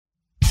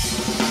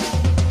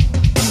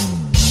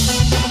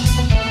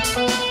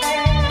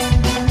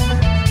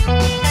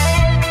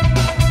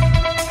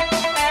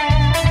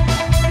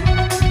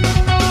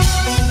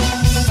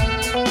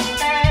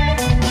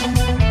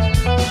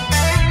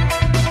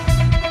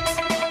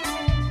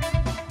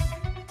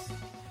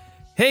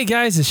Hey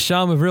guys, it's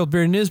Sean with Real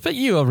Beer News, but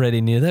you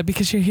already knew that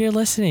because you're here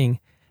listening.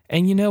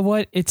 And you know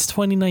what? It's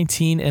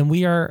 2019 and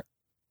we are,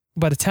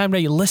 by the time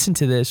that you listen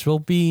to this, we'll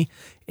be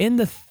in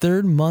the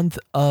third month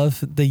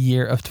of the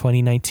year of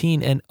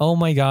 2019. And oh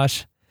my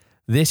gosh,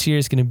 this year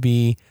is going to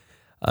be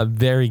a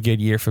very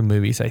good year for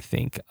movies, I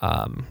think.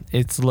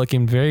 It's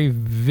looking very,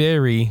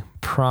 very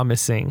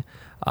promising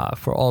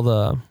for all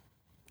the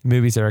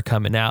movies that are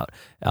coming out.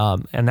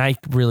 And I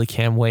really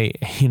can't wait.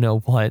 You know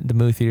what? The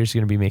movie theater is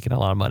going to be making a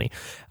lot of money.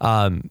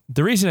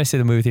 The reason I say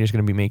the movie theater is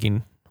going to be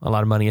making a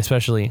lot of money,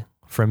 especially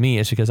for me,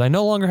 is because I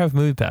no longer have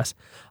Movie Pass.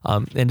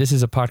 And this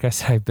is a podcast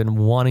that I've been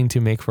wanting to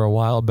make for a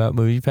while about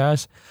Movie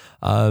Pass,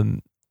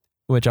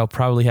 which I'll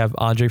probably have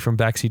Andre from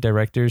Backseat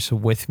Directors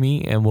with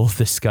me, and we'll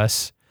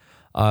discuss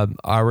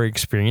our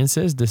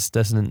experiences. This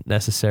doesn't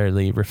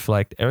necessarily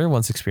reflect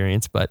everyone's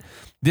experience, but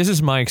this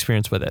is my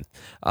experience with it.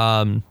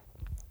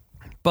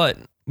 But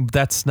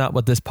that's not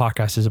what this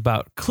podcast is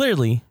about.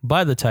 Clearly,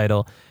 by the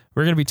title,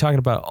 we're going to be talking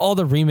about all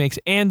the remakes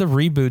and the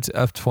reboots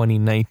of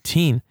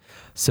 2019.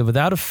 So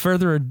without a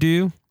further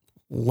ado,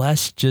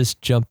 let's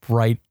just jump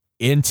right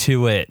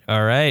into it.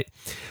 All right.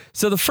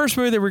 So the first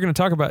movie that we're going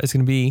to talk about is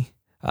going to be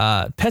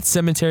Pet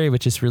Sematary,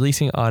 which is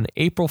releasing on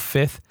April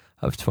 5th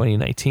of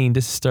 2019.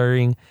 This is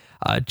starring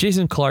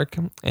Jason Clarke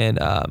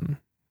and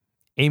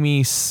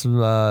Amy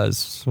Seimetz,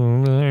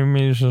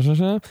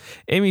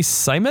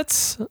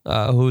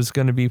 who's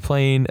going to be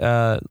playing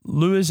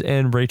Lewis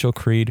and Rachel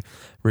Creed,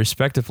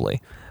 respectively.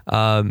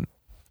 And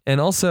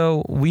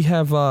also, we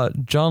have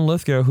John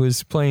Lithgow, who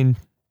is playing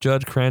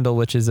Judge Crandall,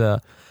 which is a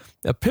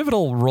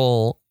pivotal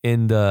role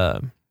in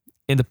the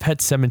Pet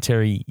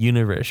Sematary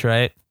universe,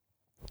 right?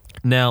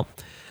 Now,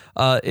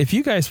 if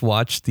you guys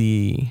watched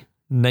the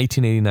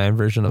 1989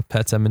 version of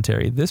Pet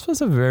Sematary, this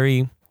was a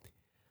very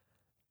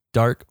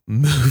dark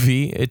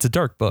movie. It's a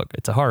dark book.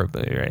 It's a horror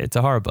movie, right? It's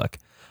a horror book.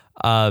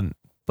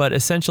 But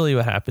essentially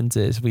what happens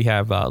is we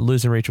have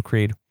Lewis and Rachel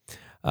Creed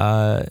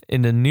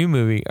in the new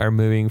movie are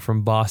moving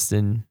from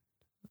Boston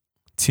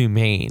to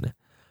Maine.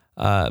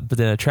 But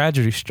then a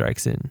tragedy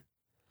strikes in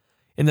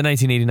the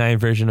 1989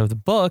 version of the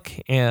book,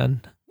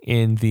 and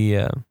in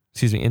the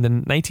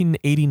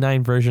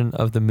 1989 version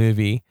of the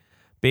movie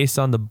based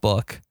on the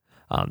book,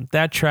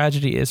 that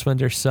tragedy is when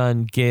their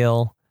son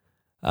Gale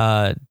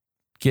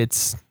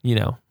gets,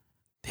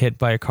 hit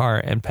by a car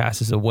and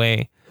passes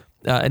away.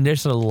 And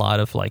there's a lot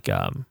of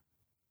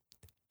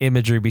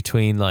imagery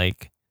between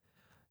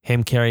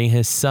him carrying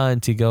his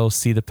son to go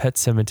see the pet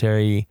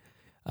cemetery,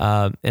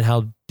 and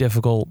how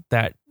difficult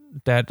that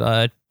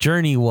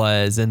journey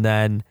was. And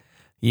then,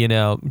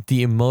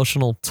 the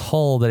emotional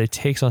toll that it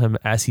takes on him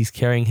as he's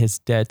carrying his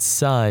dead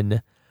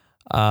son,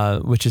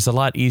 which is a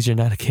lot easier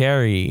not to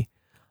carry,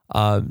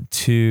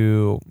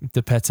 to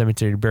the pet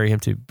cemetery to bury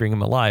him, to bring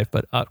him alive.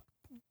 But,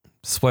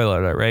 spoiler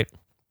alert, right?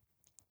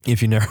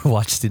 If you never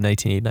watched the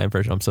 1989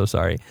 version, I'm so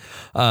sorry.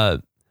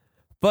 But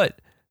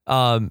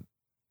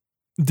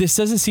this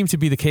doesn't seem to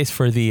be the case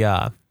for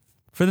the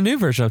new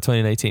version of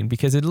 2019,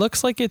 because it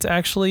looks like it's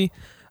actually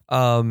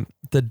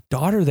the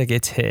daughter that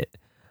gets hit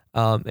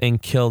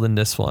and killed in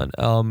this one.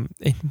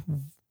 The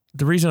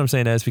reason I'm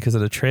saying that is because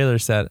of the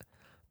trailers that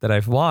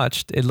I've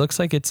watched. It looks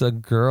like it's a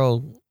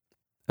girl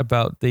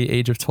about the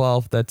age of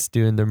 12 that's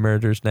doing the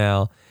murders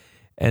now,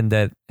 and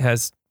that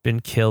has been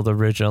killed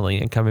originally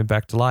and coming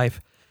back to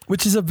life,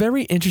 which is a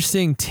very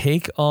interesting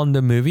take on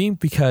the movie,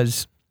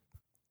 because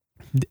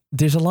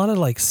there's a lot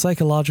of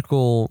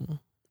psychological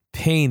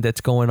pain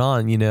that's going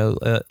on,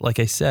 like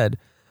I said,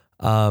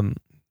 the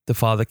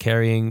father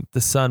carrying the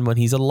son when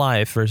he's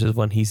alive versus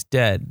when he's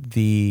dead,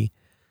 the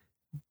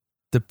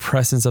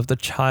presence of the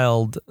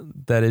child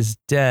that is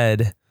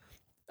dead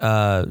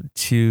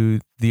to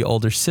the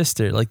older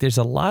sister. There's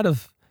a lot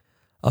of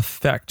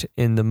effect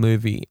in the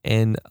movie,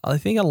 and I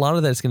think a lot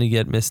of that's going to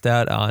get missed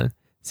out on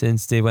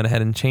since they went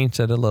ahead and changed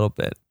that a little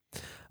bit.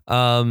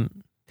 But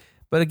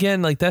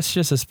again, that's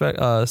just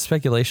a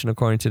speculation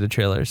according to the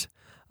trailers.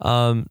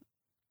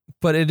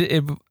 But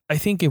I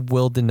think it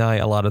will deny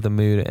a lot of the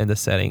mood and the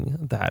setting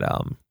that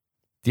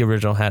the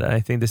original had. And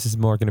I think this is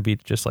more going to be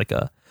just like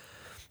a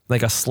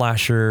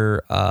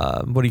slasher.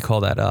 What do you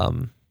call that?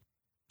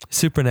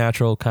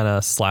 Supernatural kind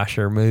of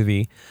slasher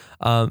movie.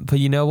 But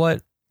you know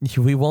what?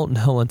 We won't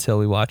know until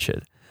we watch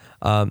it.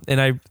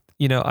 And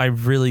I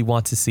really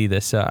want to see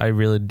this. I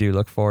really do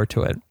look forward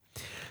to it.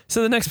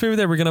 So the next movie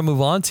that we're going to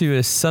move on to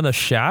is Son of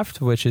Shaft,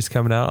 which is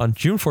coming out on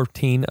June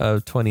 14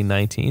 of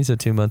 2019. So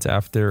 2 months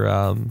after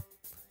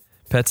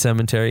Pet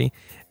Sematary.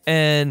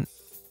 And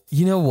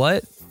you know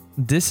what?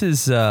 This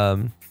is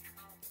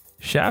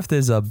Shaft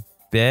is a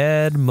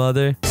bad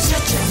mother.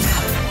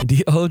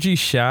 The OG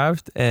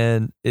Shaft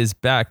is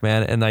back,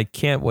 man. And I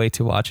can't wait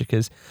to watch it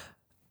because,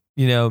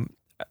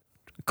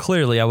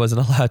 clearly I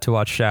wasn't allowed to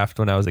watch Shaft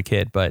when I was a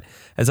kid, but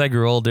as I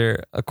grew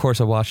older, of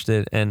course I watched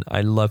it and I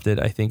loved it.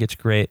 I think it's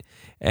great.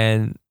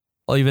 And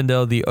even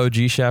though the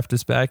OG Shaft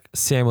is back,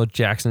 Samuel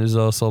Jackson is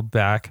also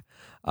back.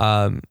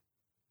 And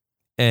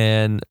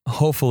And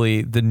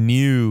hopefully the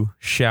new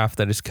Shaft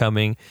that is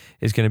coming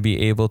is going to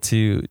be able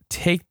to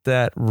take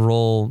that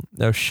role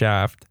of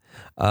Shaft,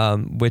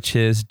 which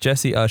is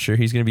Jesse Usher.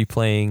 He's going to be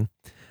playing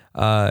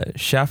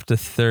Shaft the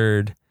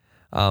Third,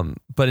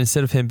 but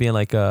instead of him being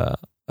like a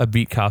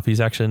beat cop,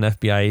 he's actually an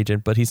FBI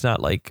agent, but he's not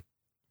like,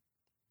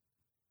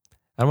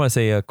 I don't want to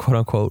say a quote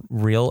unquote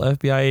real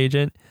FBI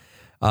agent.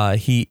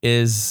 He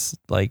is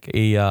like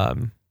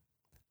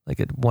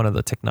one of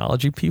the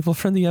technology people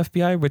from the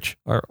FBI, which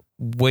are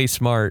way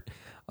smart,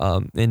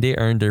 and they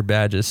earned their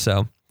badges.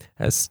 So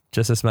as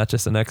just as much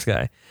as the next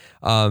guy.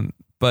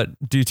 But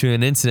due to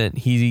an incident,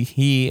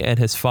 he and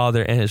his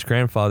father and his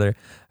grandfather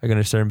are going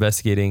to start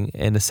investigating,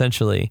 and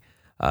essentially,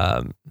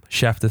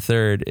 Shaft the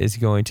Third is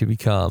going to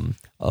become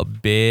a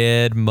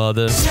bad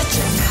mother.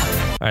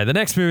 All right, the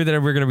next movie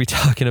that we're going to be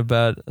talking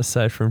about,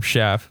 aside from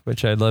Shaft,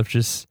 which I love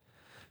just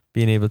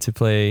being able to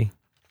play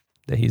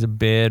that he's a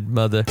bad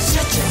mother,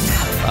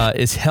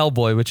 is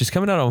Hellboy, which is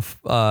coming out on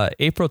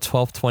April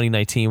 12th,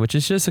 2019, which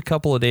is just a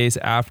couple of days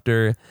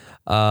after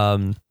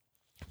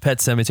Pet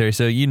Sematary.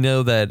 So you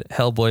know that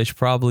Hellboy is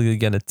probably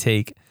going to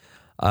take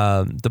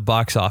the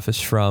box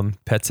office from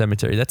Pet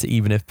Sematary. That's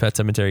even if Pet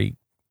Sematary,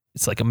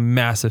 it's like a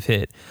massive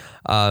hit.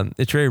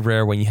 It's very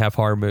rare when you have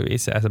horror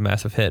movies as a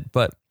massive hit,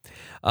 but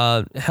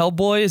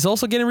Hellboy is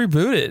also getting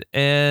rebooted,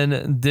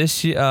 and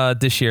this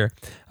year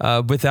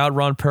without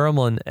Ron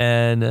Perlman,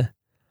 and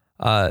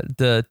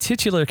the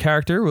titular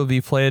character will be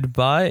played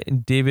by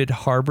David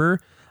Harbour,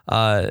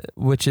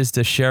 which is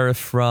the sheriff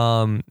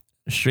from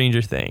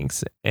Stranger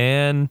Things,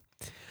 and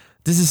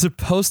this is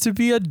supposed to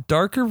be a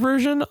darker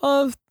version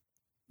of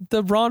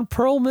the Ron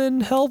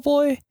Perlman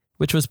Hellboy,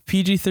 which was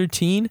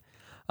PG-13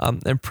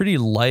 and pretty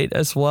light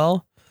as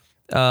well,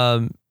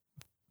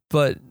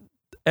 but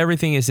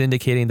everything is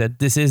indicating that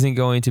this isn't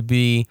going to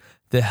be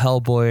the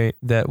Hellboy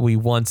that we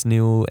once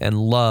knew and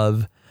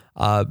love,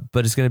 but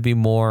it's going to be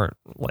more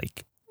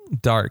like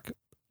dark,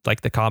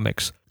 like the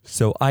comics.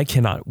 So I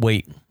cannot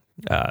wait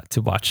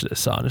to watch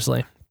this,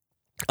 honestly.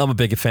 I'm a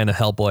big fan of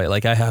Hellboy.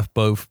 Like, I have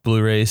both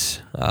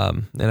Blu-rays,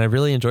 and I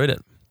really enjoyed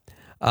it.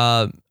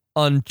 On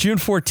June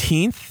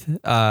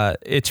 14th,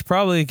 it's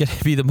probably going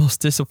to be the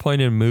most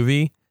disappointing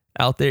movie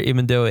out there,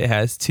 even though it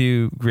has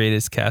two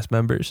greatest cast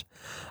members.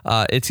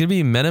 It's going to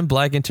be Men in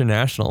Black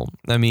International.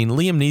 I mean,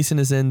 Liam Neeson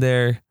is in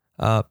there.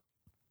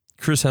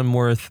 Chris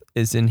Hemsworth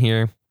is in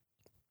here.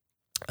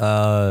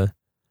 I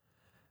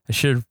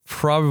should have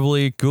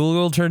probably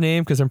Googled her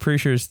name because I'm pretty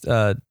sure it's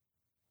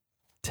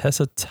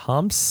Tessa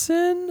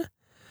Thompson,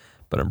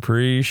 but I'm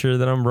pretty sure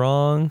that I'm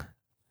wrong.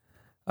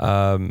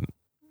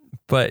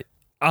 But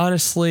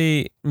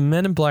honestly,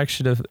 Men in Black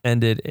should have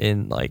ended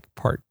in like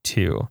part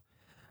 2.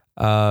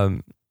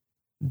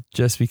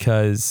 Just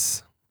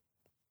because,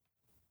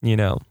 you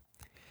know,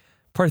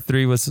 part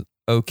 3 was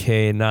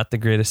okay, not the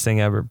greatest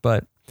thing ever,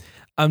 but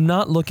I'm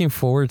not looking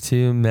forward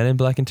to Men in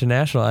Black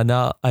International. I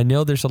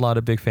know there's a lot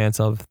of big fans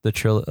of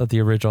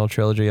the original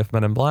trilogy of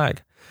Men in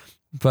Black,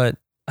 but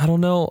I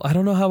don't know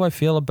how I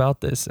feel about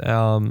this.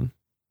 And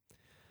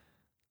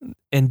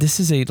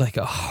this is a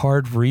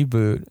hard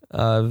reboot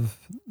of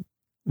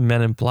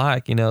Men in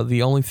Black. You know,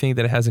 the only thing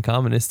that it has in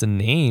common is the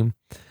name.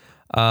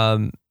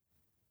 I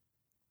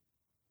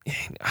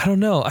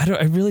don't know.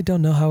 I really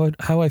don't know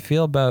how I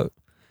feel about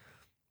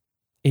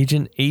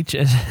Agent H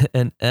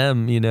and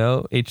M, you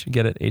know,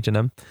 get it, H and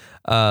M.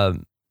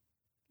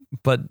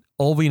 But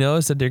all we know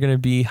is that they're going to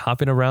be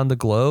hopping around the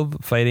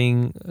globe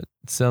fighting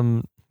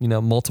some, you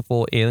know,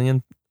 multiple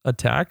alien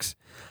attacks.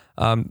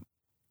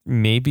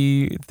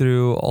 Maybe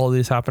through all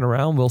this hopping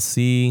around, we'll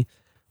see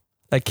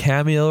a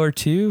cameo or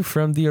two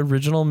from the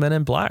original Men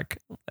in Black.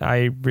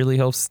 I really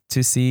hope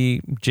to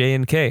see J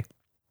and K,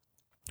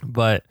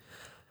 but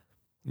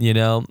you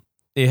know,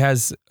 it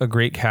has a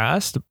great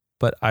cast,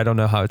 but I don't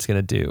know how it's going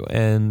to do.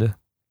 And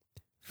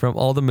from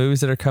all the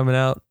movies that are coming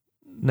out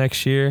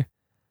next year,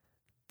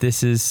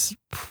 this is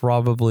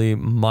probably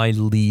my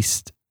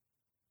least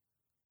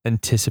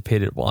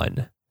anticipated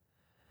one.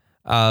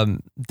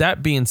 That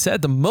being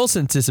said, the most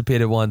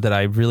anticipated one that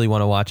I really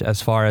want to watch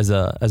as far as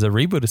a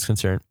reboot is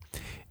concerned,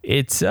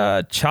 it's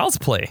Child's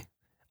Play.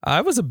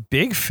 I was a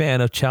big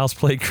fan of Child's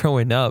Play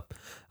growing up.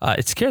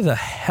 It scared the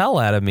hell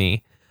out of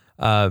me.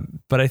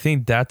 But I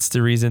think that's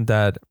the reason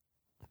that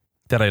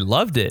I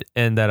loved it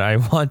and that I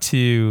want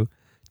to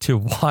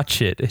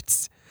watch it.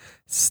 It's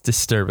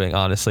disturbing,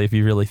 honestly, if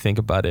you really think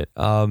about it.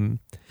 I'm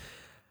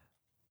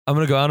going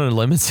to go out on a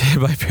limb and say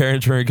my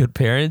parents weren't good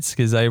parents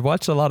because I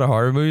watched a lot of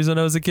horror movies when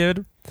I was a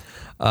kid.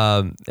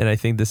 And I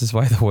think this is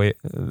the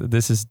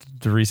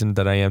reason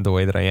that I am the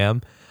way that I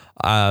am.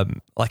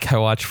 Like I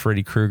watched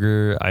Freddy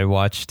Krueger. I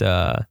watched,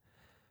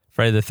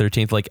 Friday the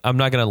 13th. Like, I'm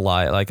not going to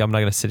lie. Like, I'm not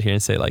going to sit here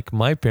and say like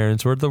my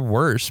parents were the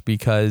worst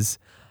because,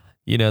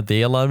 you know,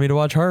 they allowed me to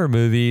watch horror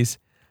movies.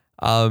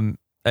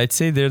 I'd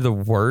say they're the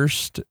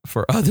worst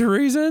for other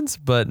reasons,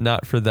 but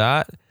not for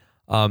that.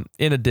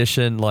 In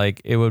addition, like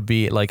it would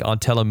be like on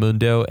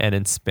Telemundo and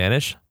in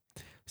Spanish.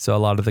 So a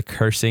lot of the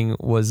cursing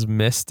was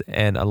missed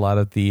and a lot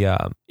of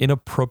the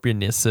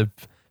inappropriateness of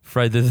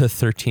Friday the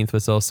 13th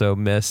was also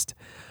missed.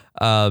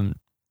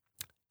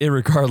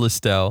 Irregardless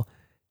though,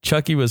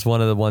 Chucky was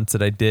one of the ones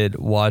that I did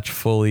watch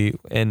fully,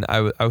 and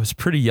I was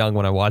pretty young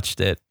when I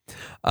watched it.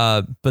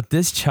 But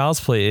this Child's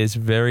Play is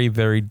very,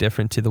 very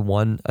different to the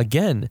one,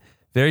 again,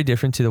 very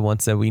different to the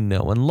ones that we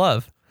know and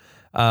love.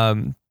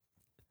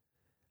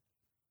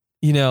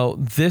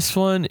 This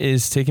one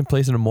is taking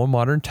place in a more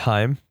modern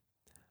time.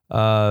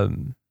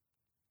 And,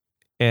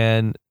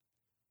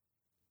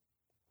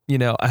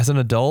 as an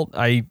adult,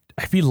 I'd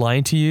be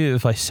lying to you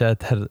if I said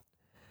that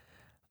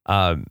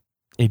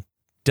it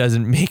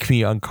doesn't make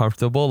me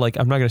uncomfortable. Like,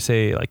 I'm not going to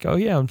say like, oh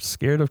yeah, I'm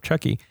scared of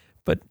Chucky,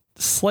 but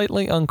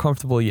slightly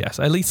uncomfortable, yes.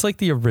 At least like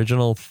the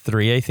original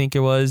 3, I think it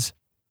was.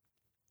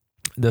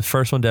 The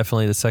first one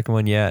definitely, the second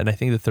one, yeah, and I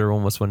think the third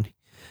one was when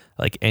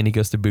like Andy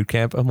goes to boot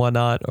camp and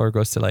whatnot, or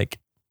goes to like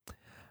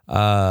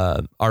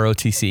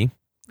ROTC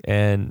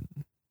and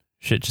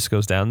shit just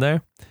goes down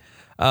there.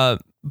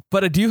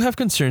 But I do have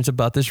concerns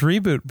about this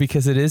reboot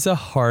because it is a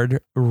hard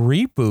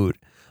reboot,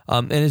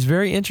 and it's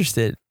very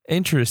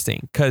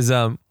interesting because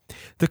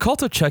The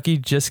Cult of Chucky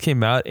just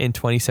came out in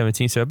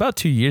 2017, so about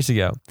 2 years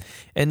ago,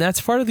 and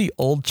that's part of the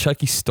old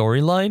Chucky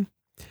storyline.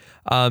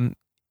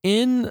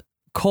 In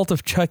Cult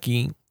of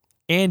Chucky,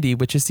 Andy,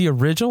 which is the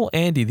original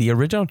Andy, the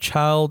original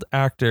child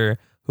actor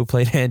who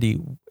played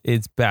Andy,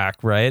 is back,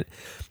 right?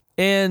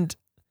 And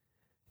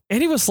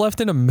Andy was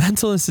left in a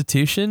mental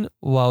institution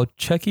while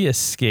Chucky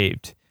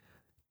escaped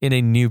in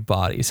a new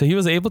body. So he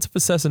was able to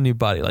possess a new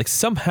body. Like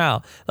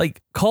somehow,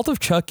 like Cult of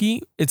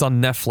Chucky, it's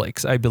on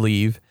Netflix, I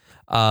believe.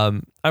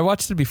 I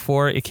watched it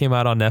before it came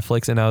out on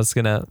Netflix, and I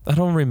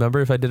don't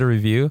remember if I did a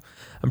review.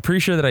 I'm pretty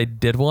sure that I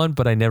did one,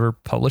 but I never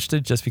published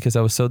it just because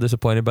I was so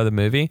disappointed by the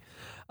movie.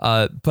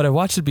 But I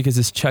watched it because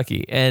it's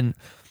Chucky, and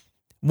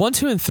 1,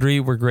 2, and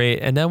 3 were great.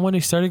 And then when he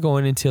started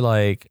going into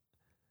like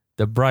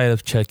The Bride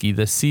of Chucky,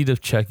 The Seed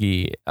of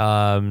Chucky,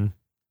 Cult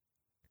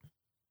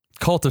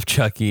of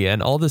Chucky,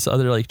 and all this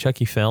other like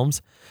Chucky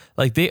films,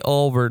 like they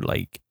all were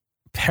like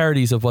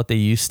parodies of what they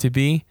used to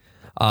be.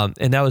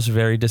 And that was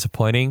very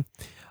disappointing.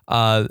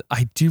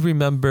 I do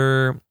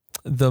remember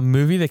the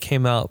movie that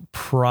came out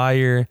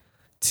prior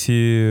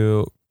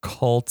to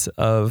Cult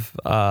of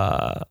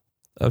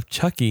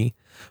Chucky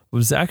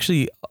was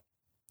actually,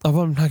 I'm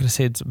not going to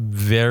say it's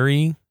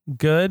very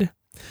good,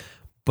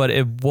 but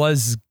it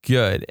was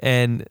good.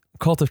 And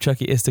Cult of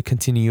Chucky is the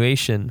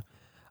continuation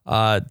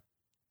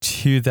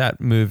to that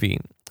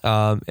movie.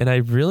 And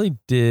I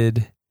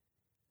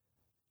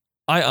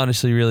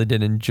honestly really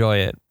did enjoy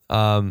it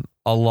a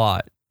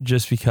lot,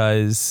 just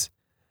because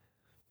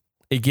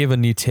it gave a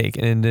new take,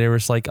 and there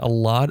was like a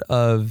lot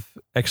of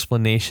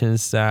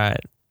explanations that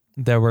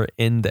were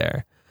in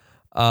there.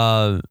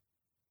 Now,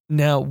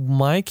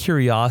 my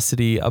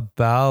curiosity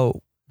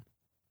about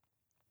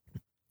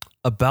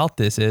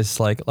this is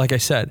like I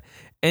said,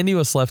 Andy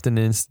was left in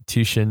an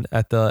institution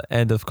at the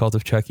end of Cult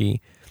of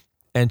Chucky,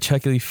 and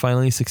Chucky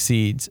finally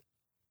succeeds,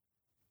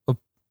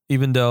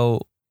 even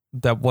though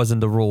that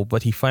wasn't the rule,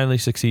 but he finally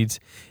succeeds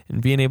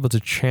in being able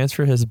to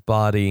transfer his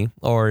body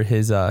or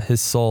his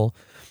soul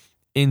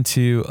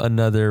into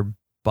another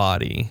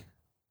body.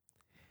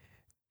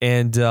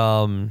 And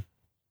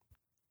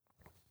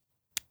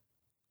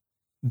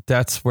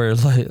that's where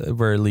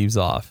it leaves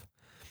off.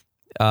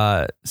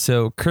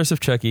 So Curse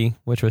of Chucky,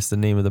 which was the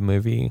name of the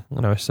movie,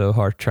 and I was so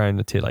hard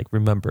trying to like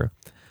remember.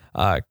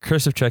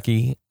 Curse of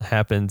Chucky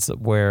happens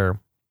where,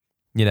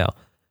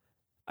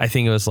 I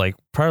think it was like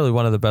probably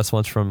one of the best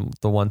ones from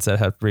the ones that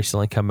have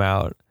recently come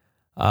out.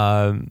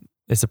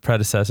 It's a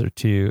predecessor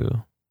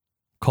to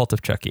Cult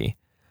of Chucky.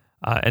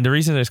 And the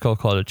reason it's called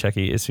Cult of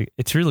Chucky is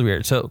it's really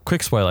weird. So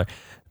quick spoiler,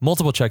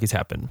 multiple Chuckies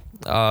happen.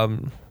 I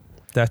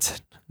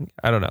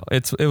don't know.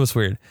 It was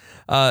weird.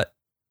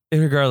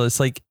 Regardless,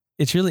 like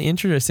it's really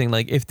interesting.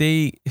 Like if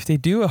they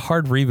do a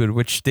hard reboot,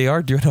 which they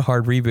are doing a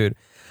hard reboot,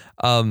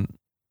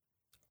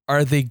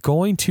 are they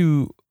going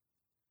to,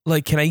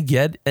 like, can I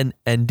get an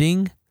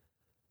ending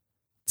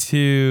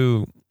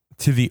to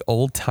the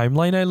old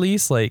timeline at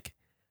least? Like,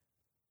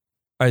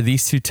 are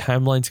these two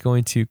timelines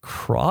going to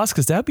cross?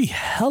 Because that'd be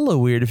hella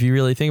weird if you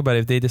really think about it.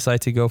 If they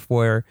decide to go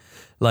for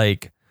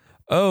like,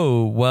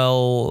 oh,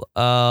 well,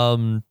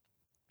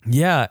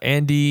 yeah,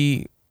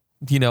 Andy,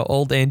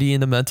 old Andy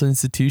in the mental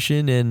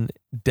institution and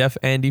deaf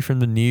Andy from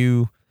the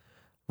new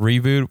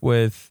reboot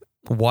with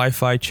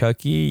Wi-Fi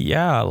Chucky.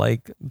 Yeah,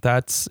 like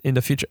that's in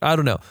the future. I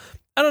don't know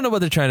what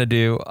they're trying to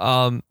do.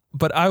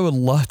 But I would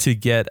love to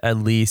get at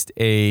least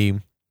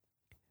an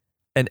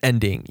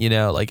ending,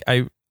 like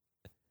I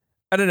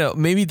don't know,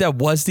 maybe that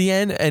was the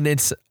end, and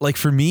it's like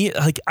for me,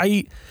 like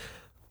the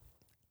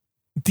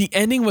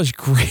ending was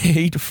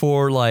great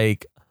for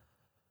like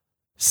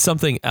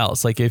something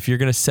else. Like if you're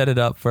going to set it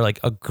up for like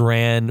a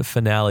grand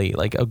finale,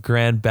 like a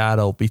grand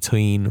battle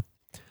between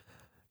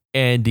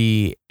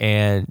Andy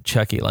and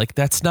Chucky, like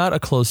that's not a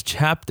closed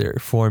chapter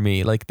for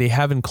me. Like they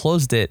haven't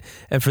closed it,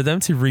 and for them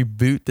to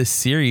reboot the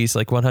series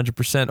like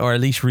 100%, or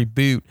at least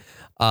reboot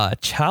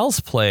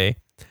Child's Play,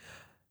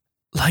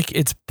 like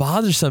it's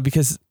bothersome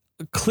because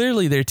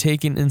clearly they're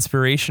taking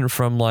inspiration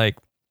from like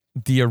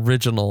the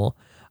original,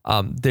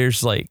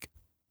 there's like,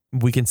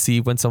 we can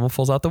see when someone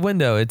falls out the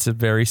window. It's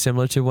very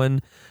similar to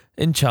when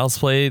in Child's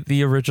Play,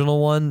 the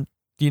original one,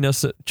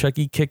 so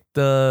Chucky kicked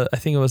I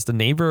think it was the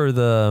neighbor or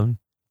the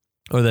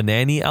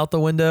nanny out the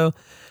window.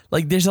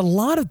 Like, there's a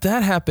lot of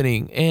that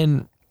happening,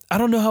 and I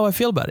don't know how I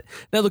feel about it.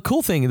 Now, the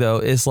cool thing though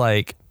is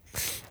like,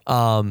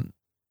 the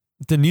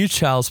new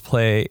Child's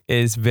Play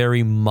is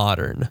very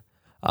modern.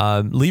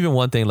 Leaving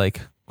one thing,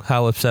 like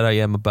how upset I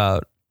am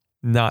about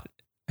not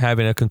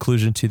having a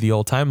conclusion to the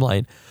old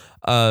timeline.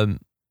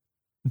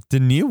 The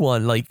new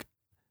one, like,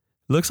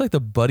 looks like the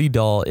Buddy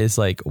doll is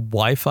like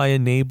Wi-Fi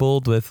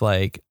enabled with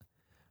like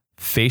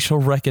facial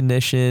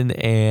recognition,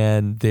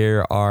 and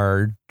there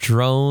are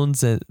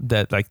drones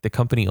that like the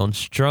company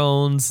owns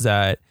drones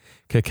that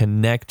could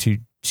connect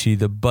to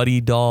the Buddy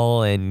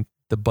doll, and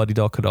the Buddy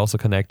doll could also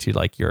connect to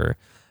like your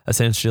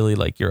essentially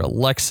like your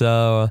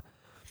Alexa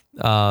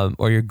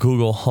or your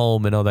Google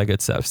Home and all that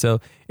good stuff. So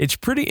it's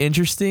pretty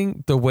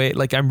interesting the way,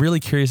 like, I'm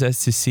really curious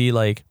as to see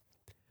like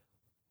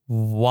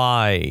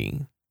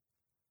why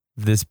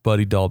this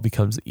Buddy doll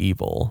becomes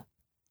evil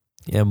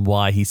and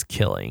why he's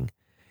killing.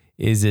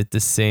 Is it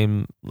the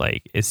same,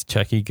 like, is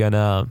Chucky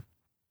gonna,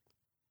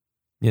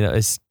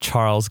 is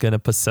Charles gonna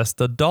possess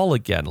the doll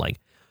again? Like,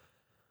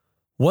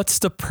 what's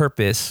the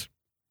purpose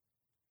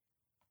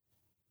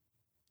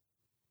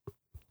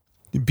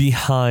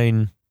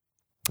behind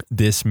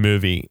this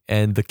movie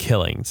and the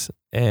killings?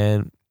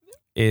 And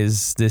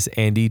is this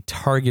Andy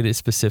targeted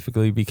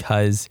specifically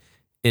because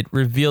it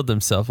revealed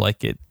himself like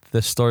the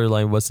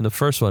storyline was in the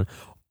first one?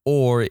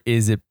 Or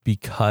is it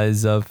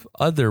because of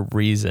other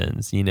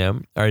reasons?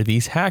 Are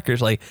these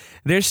hackers? Like,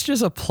 there's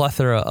just a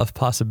plethora of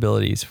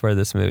possibilities for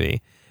this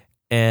movie,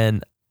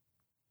 and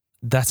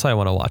that's why I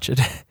want to watch it.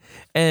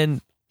 And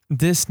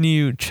this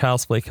new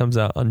Child's Play comes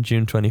out on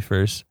June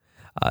 21st,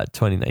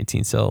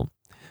 2019. So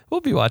we'll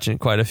be watching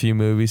quite a few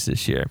movies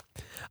this year.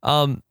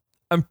 I'm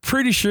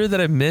pretty sure that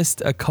I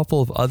missed a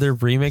couple of other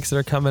remakes that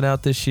are coming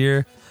out this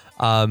year.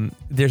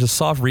 There's a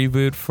soft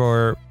reboot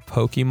for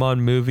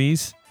Pokemon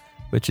movies,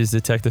 which is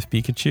Detective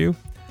Pikachu.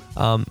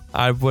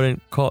 I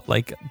wouldn't call,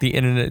 like, the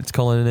internet's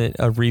calling it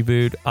a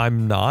reboot.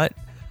 I'm not.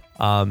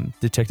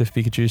 Detective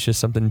Pikachu is just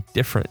something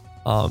different.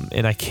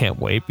 And I can't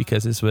wait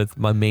because it's with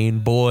my main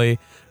boy,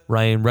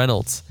 Ryan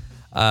Reynolds.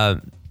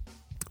 But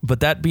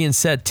that being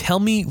said, tell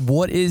me,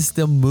 what is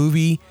the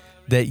movie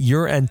that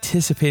you're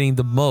anticipating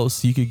the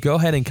most? You could go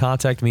ahead and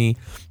contact me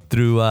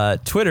through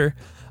Twitter,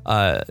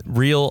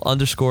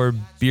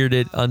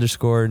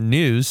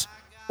 real_bearded_news.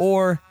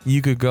 Or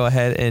you could go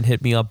ahead and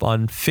hit me up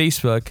on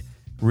Facebook,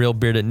 Real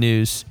Bearded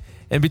News.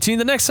 And between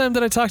the next time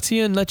that I talk to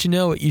you and let you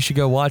know what you should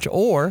go watch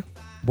or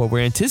what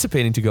we're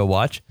anticipating to go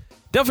watch,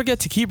 don't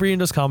forget to keep reading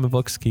those comic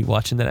books, keep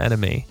watching that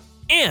anime,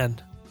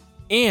 and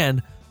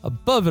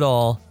above it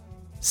all,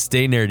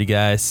 stay nerdy,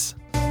 guys.